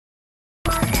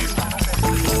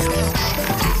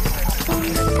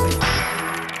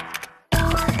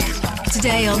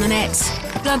Today on the net,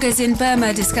 bloggers in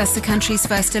Burma discuss the country's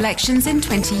first elections in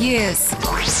 20 years.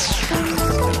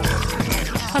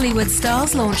 Hollywood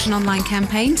stars launch an online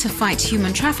campaign to fight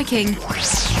human trafficking.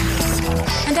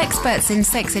 And experts in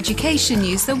sex education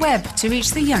use the web to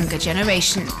reach the younger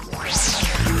generation.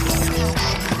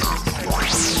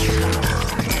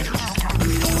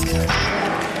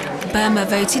 Burma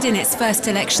voted in its first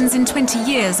elections in 20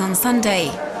 years on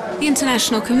Sunday. The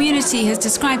international community has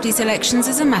described these elections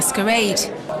as a masquerade.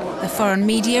 The foreign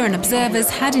media and observers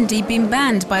had indeed been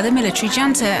banned by the military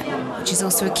junta, which is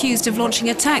also accused of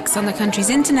launching attacks on the country's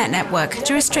internet network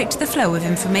to restrict the flow of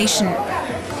information.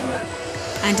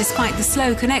 And despite the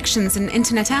slow connections and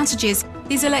internet outages,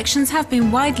 these elections have been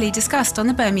widely discussed on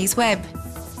the Burmese web.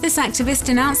 This activist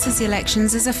announces the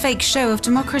elections as a fake show of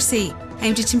democracy,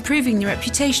 aimed at improving the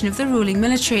reputation of the ruling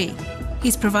military.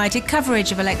 He's provided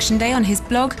coverage of Election Day on his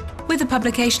blog, with the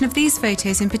publication of these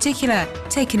photos in particular,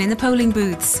 taken in the polling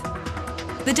booths.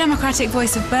 The Democratic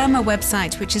Voice of Burma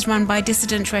website, which is run by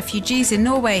dissident refugees in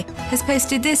Norway, has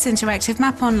posted this interactive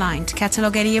map online to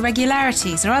catalogue any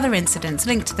irregularities or other incidents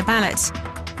linked to the ballot.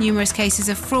 Numerous cases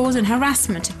of fraud and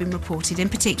harassment have been reported in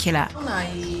particular.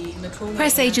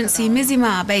 Press agency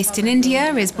Mizima, based in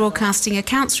India, is broadcasting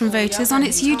accounts from voters on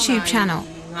its YouTube channel.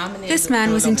 This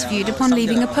man was interviewed upon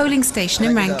leaving a polling station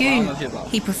in Rangoon.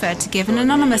 He preferred to give an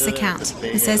anonymous account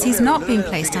and says he's not been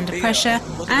placed under pressure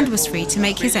and was free to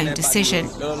make his own decision.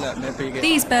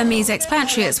 These Burmese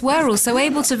expatriates were also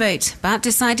able to vote, but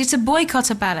decided to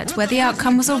boycott a ballot where the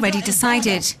outcome was already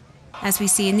decided. As we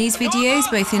see in these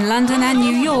videos, both in London and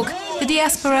New York, the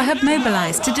diaspora have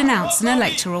mobilised to denounce an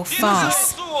electoral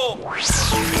farce.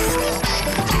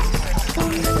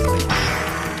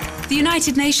 The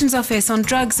United Nations Office on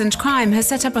Drugs and Crime has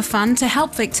set up a fund to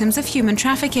help victims of human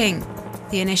trafficking.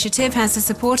 The initiative has the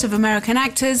support of American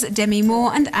actors Demi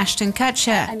Moore and Ashton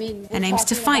Kutcher and aims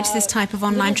to fight this type of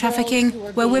online trafficking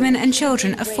where women and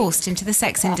children are forced into the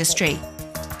sex industry.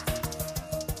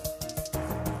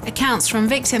 Accounts from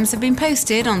victims have been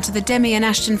posted onto the Demi and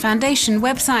Ashton Foundation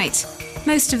website.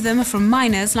 Most of them are from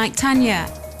minors like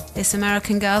Tanya. This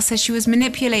American girl says she was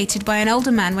manipulated by an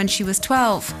older man when she was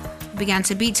 12. Began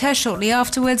to beat her shortly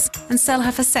afterwards and sell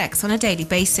her for sex on a daily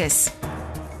basis.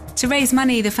 To raise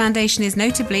money, the foundation is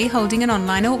notably holding an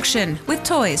online auction with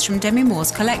toys from Demi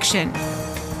Moore's collection.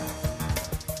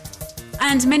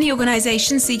 And many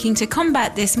organisations seeking to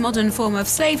combat this modern form of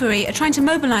slavery are trying to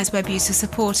mobilise web user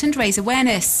support and raise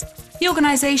awareness. The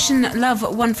organisation Love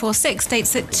 146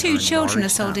 states that 2 children are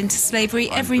sold into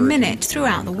slavery every minute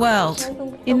throughout the world.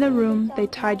 In the room, they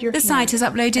tied your The site has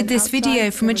uploaded this video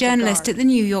from a journalist at the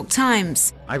New York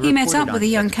Times. He met up with a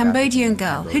young Cambodian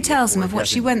girl who tells him of what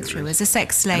she went through as a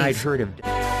sex slave.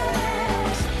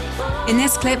 In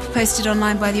this clip, posted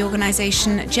online by the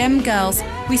organisation Gem Girls,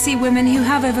 we see women who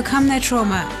have overcome their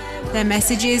trauma. Their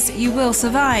message is, "You will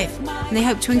survive," and they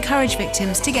hope to encourage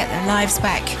victims to get their lives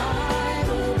back.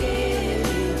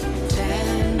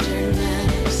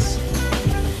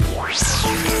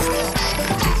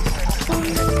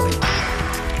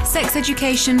 Sex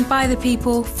education by the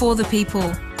people, for the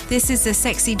people. This is the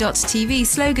Sexy.tv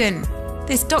slogan.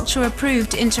 This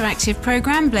doctor-approved interactive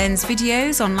program blends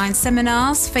videos, online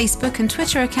seminars, Facebook and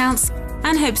Twitter accounts,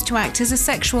 and hopes to act as a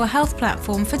sexual health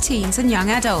platform for teens and young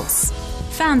adults.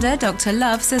 Founder Dr.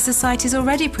 Love says the site is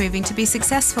already proving to be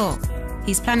successful.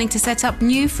 He's planning to set up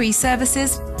new free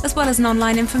services, as well as an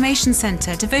online information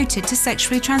centre devoted to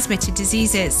sexually transmitted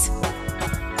diseases.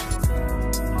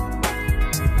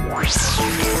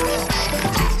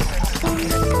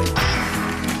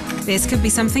 This could be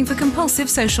something for compulsive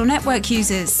social network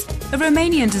users. A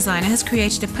Romanian designer has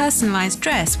created a personalised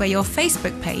dress where your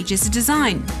Facebook page is a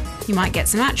design. You might get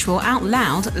some actual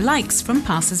out-loud likes from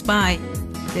passers-by.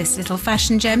 This little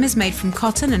fashion gem is made from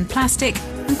cotton and plastic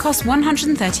and costs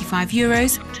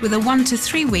 €135 with a 1 to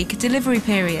 3 week delivery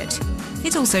period.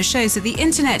 It also shows that the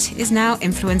internet is now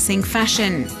influencing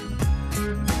fashion.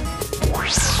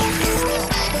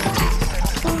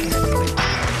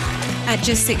 At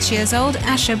just 6 years old,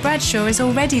 Asher Bradshaw is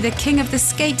already the king of the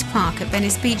skate park at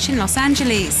Venice Beach in Los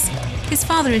Angeles. His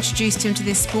father introduced him to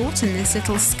this sport, and this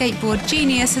little skateboard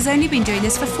genius has only been doing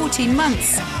this for 14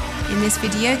 months. In this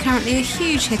video, currently a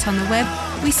huge hit on the web,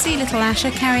 we see little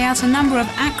Asher carry out a number of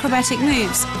acrobatic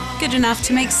moves, good enough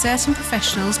to make certain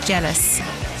professionals jealous.